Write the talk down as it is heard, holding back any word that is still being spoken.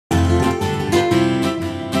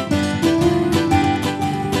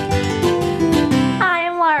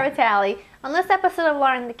it's Allie. On this episode of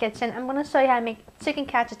Laura in the Kitchen, I'm going to show you how to make chicken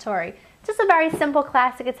cacciatore. Just a very simple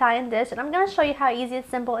classic Italian dish, and I'm going to show you how easy and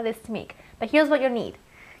simple it is to make. But here's what you'll need.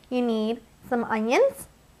 You need some onions,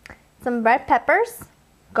 some red peppers,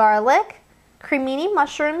 garlic, cremini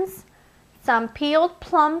mushrooms, some peeled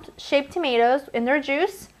plum-shaped tomatoes in their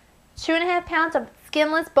juice, 2.5 pounds of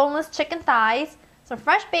skinless, boneless chicken thighs, some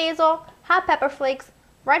fresh basil, hot pepper flakes,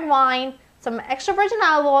 red wine, some extra virgin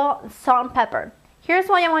olive oil, and salt and pepper. Here's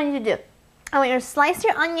what I want you to do. I want you to slice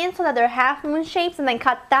your onions so that they're half moon shapes and then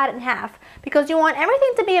cut that in half because you want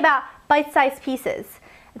everything to be about bite-sized pieces.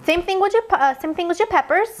 Same thing with your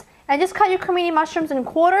peppers, and just cut your cremini mushrooms in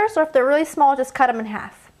quarters, or if they're really small, just cut them in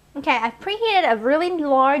half. Okay, I've preheated a really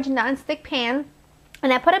large non-stick pan,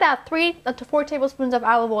 and I put about 3 to 4 tablespoons of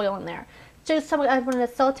olive oil in there. Just I wanted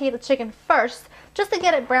to saute the chicken first, just to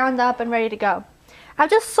get it browned up and ready to go.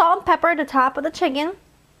 I've just salt and peppered the top of the chicken.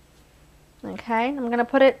 Okay, I'm going to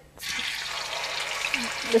put it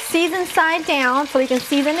the seasoned side down so you can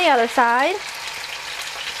season the other side.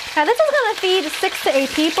 Now this is going to feed 6 to 8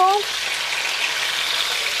 people. I'm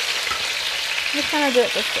just going to do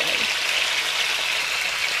it this way.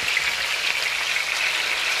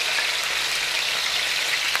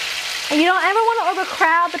 And you don't ever want to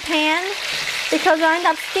overcrowd the pan because you'll end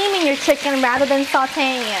up steaming your chicken rather than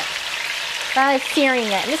sauteing it. Rather than searing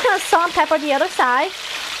it. I'm just going to salt and pepper the other side.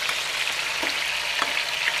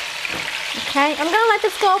 Okay, I'm going to let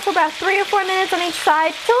this go for about 3 or 4 minutes on each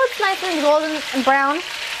side till it's nice and golden and brown.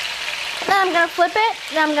 Then I'm going to flip it.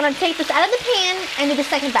 Then I'm going to take this out of the pan and do the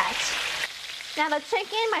second batch. Now the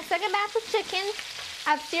chicken, my second batch of chicken,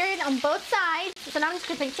 I've seared it on both sides. So now I'm just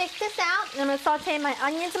going to take this out and I'm going to saute my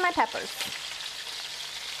onions and my peppers.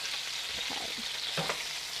 Okay.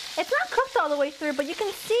 It's not cooked all the way through, but you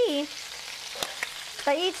can see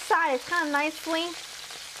that each side is kind of nicely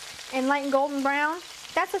and light and golden brown.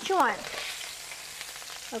 That's what you want.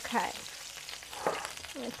 Okay.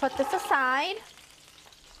 Let me put this aside.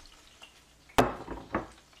 And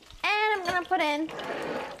I'm going to put in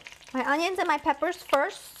my onions and my peppers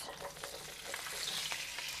first.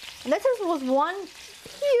 And this was one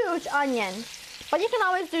huge onion, but you can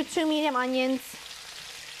always do 2 medium onions.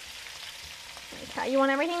 Okay, you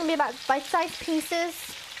want everything to be about bite-sized pieces,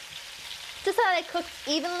 just so that it cooks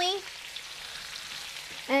evenly,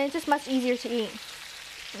 and it's just much easier to eat.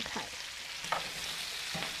 Okay.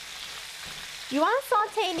 You want to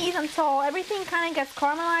saute these until everything kind of gets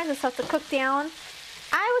caramelized and starts to cook down.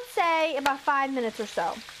 I would say about 5 minutes or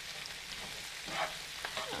so.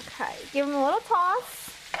 Okay, give them a little toss.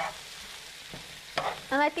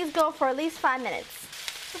 And let these go for at least 5 minutes.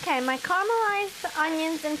 Okay, my caramelized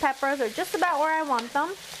onions and peppers are just about where I want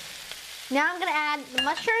them. Now I'm going to add the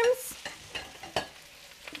mushrooms.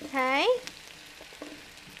 Okay.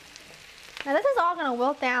 Now this is all going to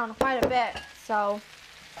wilt down quite a bit, so.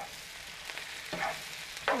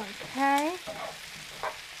 Okay.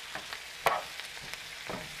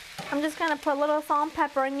 I'm just going to put a little salt and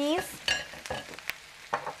pepper in these.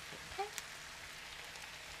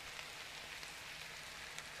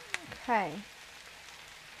 Okay.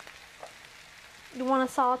 You want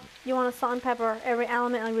to salt and pepper every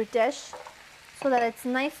element of your dish so that it's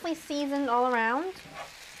nicely seasoned all around.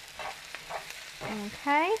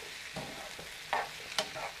 Okay.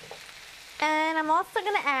 And I'm also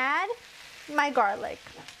going to add my garlic.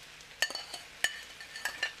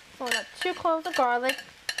 So I got 2 cloves of garlic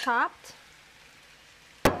chopped.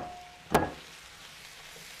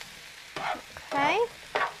 Okay.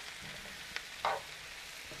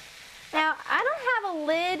 Now, I don't have a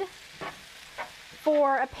lid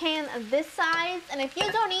for a pan of this size, and if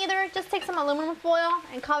you don't either, just take some aluminum foil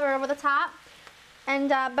and cover it over the top. And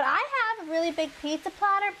but I have a really big pizza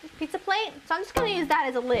plate, so I'm just going to use that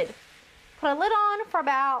as a lid. Put a lid on for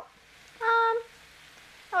about, I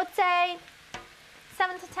would say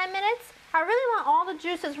 7 to 10 minutes. I really want all the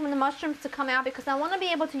juices from the mushrooms to come out because I want to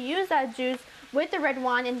be able to use that juice with the red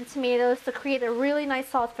wine and the tomatoes to create a really nice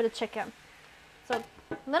sauce for the chicken. So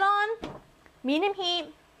lid on, medium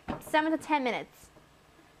heat, 7 to 10 minutes.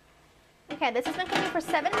 Okay, this has been cooking for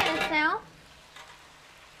 7 minutes now.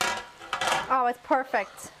 Oh, it's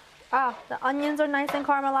perfect. Oh, the onions are nice and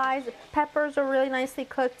caramelized. The peppers are really nicely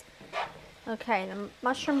cooked. Okay, the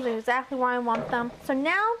mushrooms are exactly where I want them. So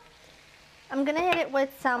now, I'm going to hit it with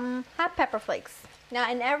some hot pepper flakes. Now,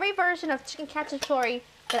 in every version of chicken cacciatore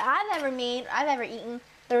that I've ever made, I've ever eaten,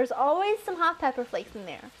 there's always some hot pepper flakes in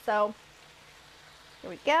there. So, here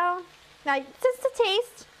we go. Now, just to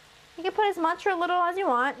taste, you can put as much or a little as you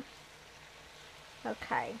want.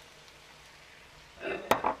 Okay.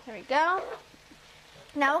 There we go.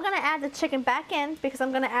 Now we're going to add the chicken back in because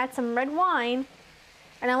I'm going to add some red wine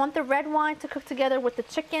And I want the red wine to cook together with the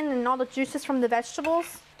chicken and all the juices from the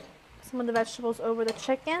vegetables. Some of the vegetables over the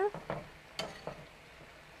chicken.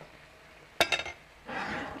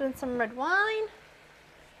 Put in some red wine.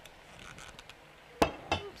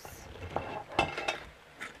 Oops.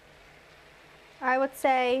 I would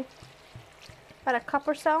say about a cup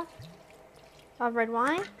or so of red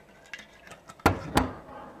wine.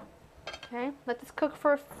 Okay, let this cook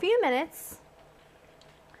for a few minutes.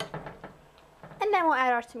 And then we'll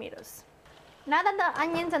add our tomatoes. Now that the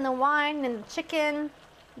onions and the wine and the chicken,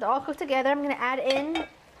 they're all cooked together, I'm going to add in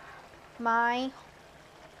my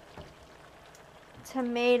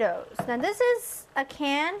tomatoes. Now this is a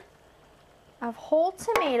can of whole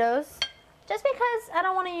tomatoes, just because I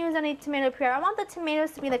don't want to use any tomato puree. I want the tomatoes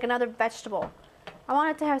to be like another vegetable. I want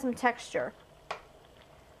it to have some texture.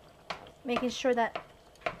 Making sure that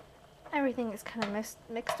everything is kind of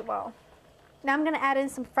mixed well. Now I'm going to add in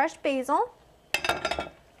some fresh basil.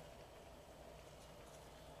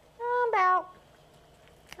 About,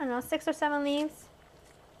 I don't know, 6 or 7 leaves.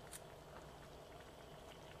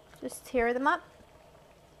 Just tear them up.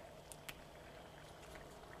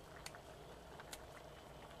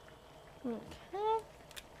 Okay.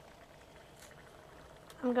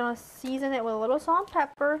 I'm going to season it with a little salt and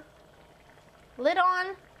pepper. Lid on,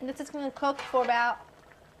 and this is going to cook for about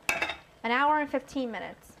an hour and 15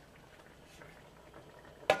 minutes.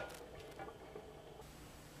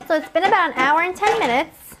 So it's been about an hour and 10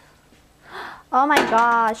 minutes. Oh my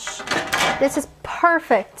gosh, this is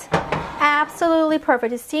perfect. Absolutely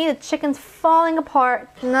perfect. You see the chicken's falling apart,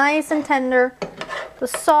 nice and tender. The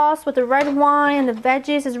sauce with the red wine and the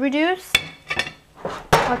veggies is reduced.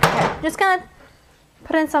 Okay, just gonna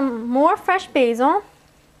put in some more fresh basil.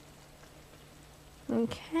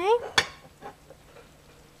 Okay.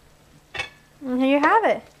 And here you have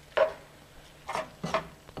it.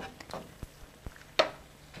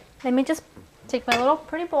 Let me just take my little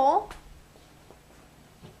pretty bowl.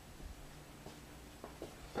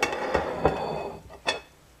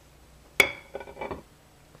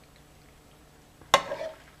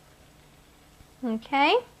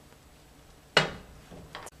 Okay.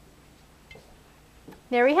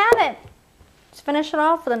 There we have it. Just finish it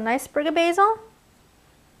off with a nice sprig of basil.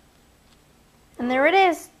 And there it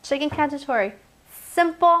is, chicken cacciatore.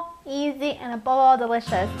 Simple, easy, and above all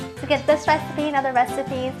delicious. To get this recipe and other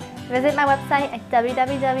recipes, visit my website at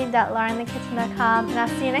www.laureninthekitchen.com, and I'll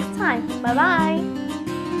see you next time. Bye bye.